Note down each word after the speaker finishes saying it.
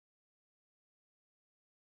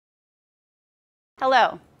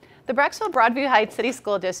Hello. The Brecksville-Broadview Heights City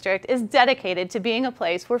School District is dedicated to being a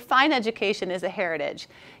place where fine education is a heritage.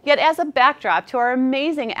 Yet as a backdrop to our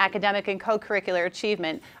amazing academic and co-curricular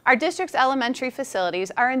achievement, our district's elementary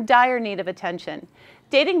facilities are in dire need of attention.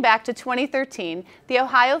 Dating back to 2013, the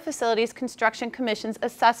Ohio Facilities Construction Commission's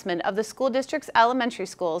assessment of the school district's elementary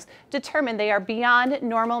schools determined they are beyond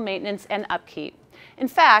normal maintenance and upkeep. In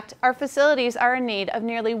fact, our facilities are in need of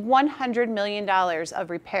nearly $100 million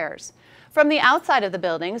of repairs. From the outside of the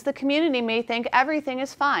buildings, the community may think everything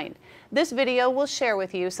is fine. This video will share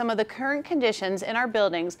with you some of the current conditions in our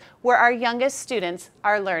buildings where our youngest students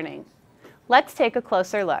are learning. Let's take a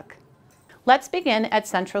closer look. Let's begin at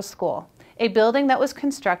Central School, a building that was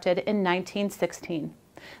constructed in 1916.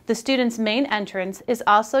 The students' main entrance is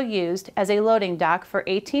also used as a loading dock for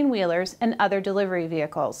 18-wheelers and other delivery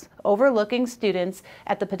vehicles. Overlooking students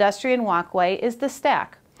at the pedestrian walkway is the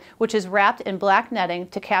stack, which is wrapped in black netting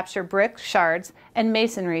to capture brick shards and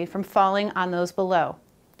masonry from falling on those below.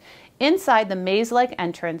 Inside the maze-like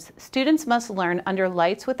entrance, students must learn under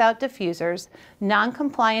lights without diffusers,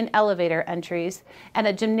 non-compliant elevator entries, and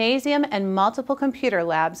a gymnasium and multiple computer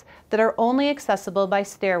labs that are only accessible by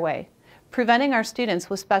stairway, preventing our students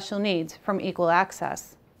with special needs from equal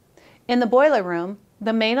access. In the boiler room,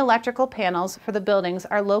 the main electrical panels for the buildings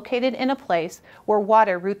are located in a place where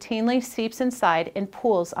water routinely seeps inside in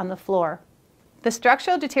pools on the floor. The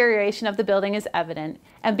structural deterioration of the building is evident,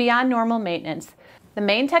 and beyond normal maintenance, the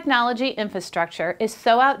main technology infrastructure is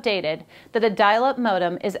so outdated that a dial-up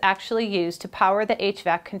modem is actually used to power the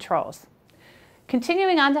HVAC controls.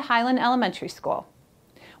 Continuing on to Highland Elementary School.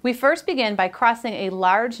 We first begin by crossing a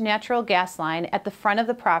large natural gas line at the front of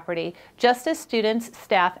the property, just as students,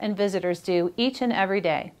 staff, and visitors do each and every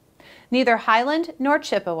day. Neither Highland nor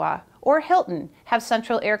Chippewa or Hilton have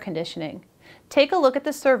central air conditioning. Take a look at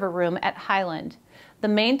the server room at Highland. The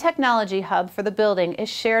main technology hub for the building is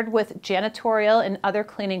shared with janitorial and other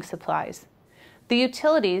cleaning supplies. The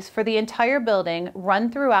utilities for the entire building run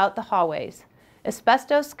throughout the hallways.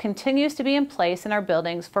 Asbestos continues to be in place in our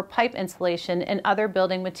buildings for pipe insulation and other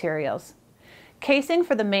building materials. Casing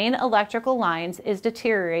for the main electrical lines is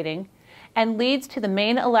deteriorating and leads to the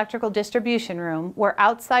main electrical distribution room where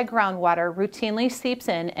outside groundwater routinely seeps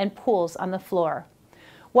in and pools on the floor.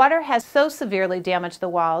 Water has so severely damaged the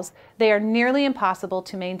walls, they are nearly impossible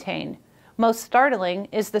to maintain. Most startling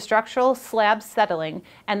is the structural slab settling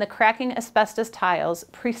and the cracking asbestos tiles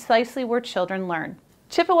precisely where children learn.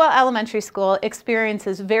 Chippewa Elementary School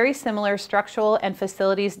experiences very similar structural and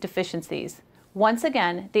facilities deficiencies. Once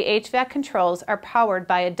again, the HVAC controls are powered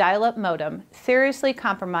by a dial-up modem, seriously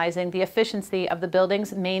compromising the efficiency of the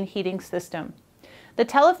building's main heating system. The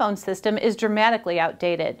telephone system is dramatically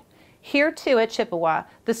outdated. Here too at Chippewa,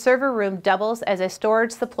 the server room doubles as a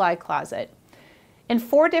storage supply closet. In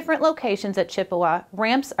 4 different locations at Chippewa,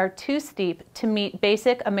 ramps are too steep to meet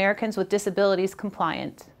basic Americans with Disabilities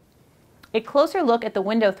compliance. A closer look at the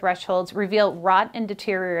window thresholds reveal rot and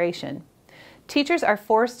deterioration. Teachers are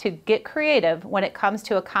forced to get creative when it comes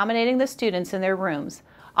to accommodating the students in their rooms,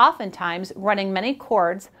 oftentimes running many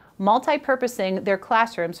cords, multi-purposing their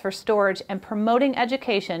classrooms for storage, and promoting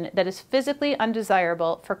education that is physically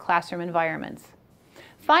undesirable for classroom environments.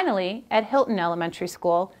 Finally, at Hilton Elementary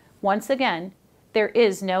School, once again, there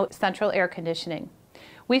is no central air conditioning.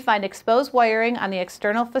 We find exposed wiring on the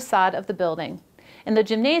external facade of the building. In the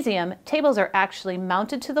gymnasium, tables are actually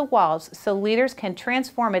mounted to the walls so leaders can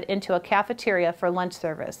transform it into a cafeteria for lunch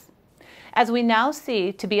service. As we now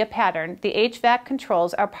see to be a pattern, the HVAC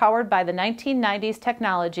controls are powered by the 1990s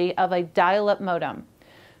technology of a dial-up modem.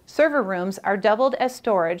 Server rooms are doubled as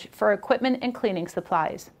storage for equipment and cleaning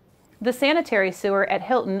supplies. The sanitary sewer at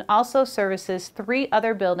Hilton also services 3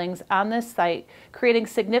 other buildings on this site, creating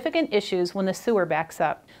significant issues when the sewer backs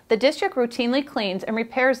up. The district routinely cleans and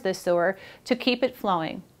repairs this sewer to keep it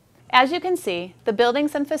flowing. As you can see, the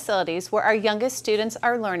buildings and facilities where our youngest students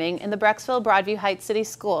are learning in the Brecksville-Broadview Heights City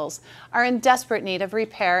Schools are in desperate need of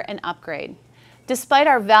repair and upgrade. Despite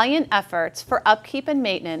our valiant efforts for upkeep and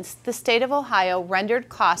maintenance, the state of Ohio rendered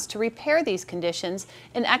costs to repair these conditions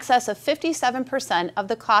in excess of 57% of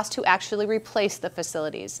the cost to actually replace the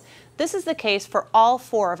facilities. This is the case for all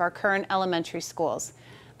 4 of our current elementary schools.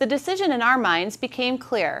 The decision in our minds became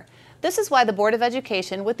clear. This is why the Board of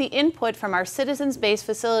Education, with the input from our Citizens-Based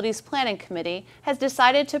Facilities Planning Committee, has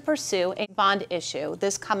decided to pursue a bond issue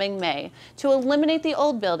this coming May to eliminate the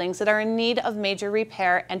old buildings that are in need of major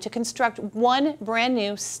repair and to construct one brand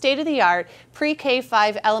new state-of-the-art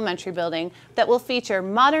pre-K-5 elementary building that will feature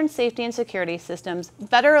modern safety and security systems,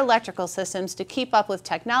 better electrical systems to keep up with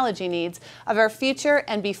technology needs of our future,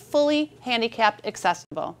 and be fully handicapped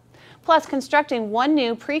accessible. Plus, constructing one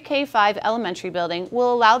new pre-K-5 elementary building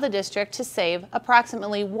will allow the district to save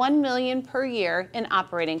approximately $1 million per year in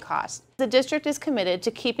operating costs. The district is committed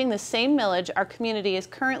to keeping the same millage our community is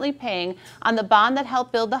currently paying on the bond that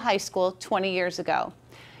helped build the high school 20 years ago.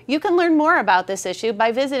 You can learn more about this issue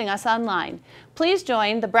by visiting us online. Please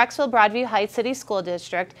join the Brecksville-Broadview Heights City School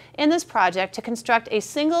District in this project to construct a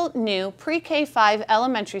single new pre-K-5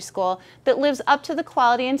 elementary school that lives up to the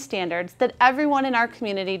quality and standards that everyone in our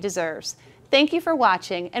community deserves. Thank you for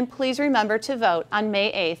watching, and please remember to vote on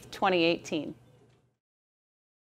May 8th, 2018.